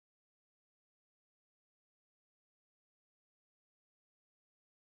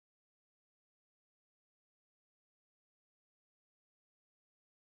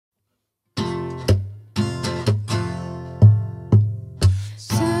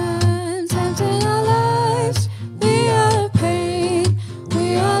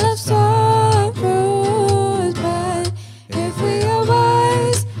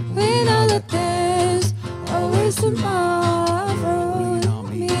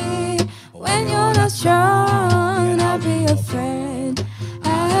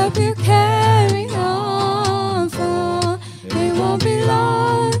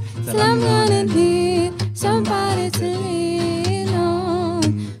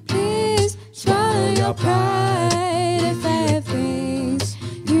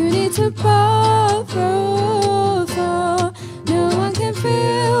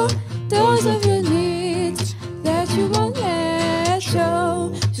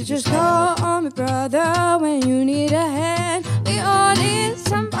So just call on me, brother, when you need a hand. We all need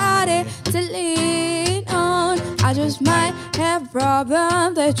somebody to lean on. I just might have a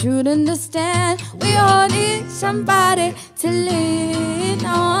problem that you'd understand. We all need somebody to lean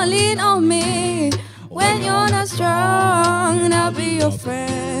on. Lean on me when you're not strong, and I'll be your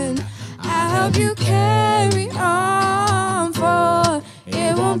friend. I'll help you carry on, for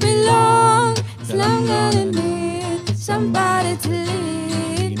it won't be long till I'm gonna need somebody to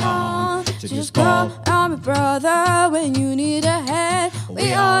lean on. So just call on me, brother, when you need a hand.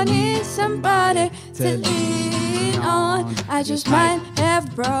 We all need somebody to lean on. I just might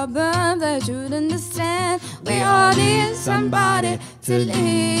have a problem that you'd understand. We all need somebody to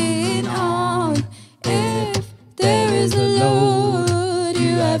lean on. If there is a load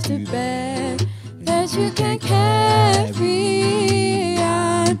you have to bear that you can carry,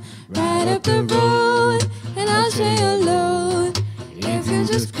 I'm right up the road and I'll share your load if you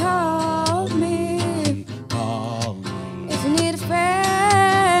just call me.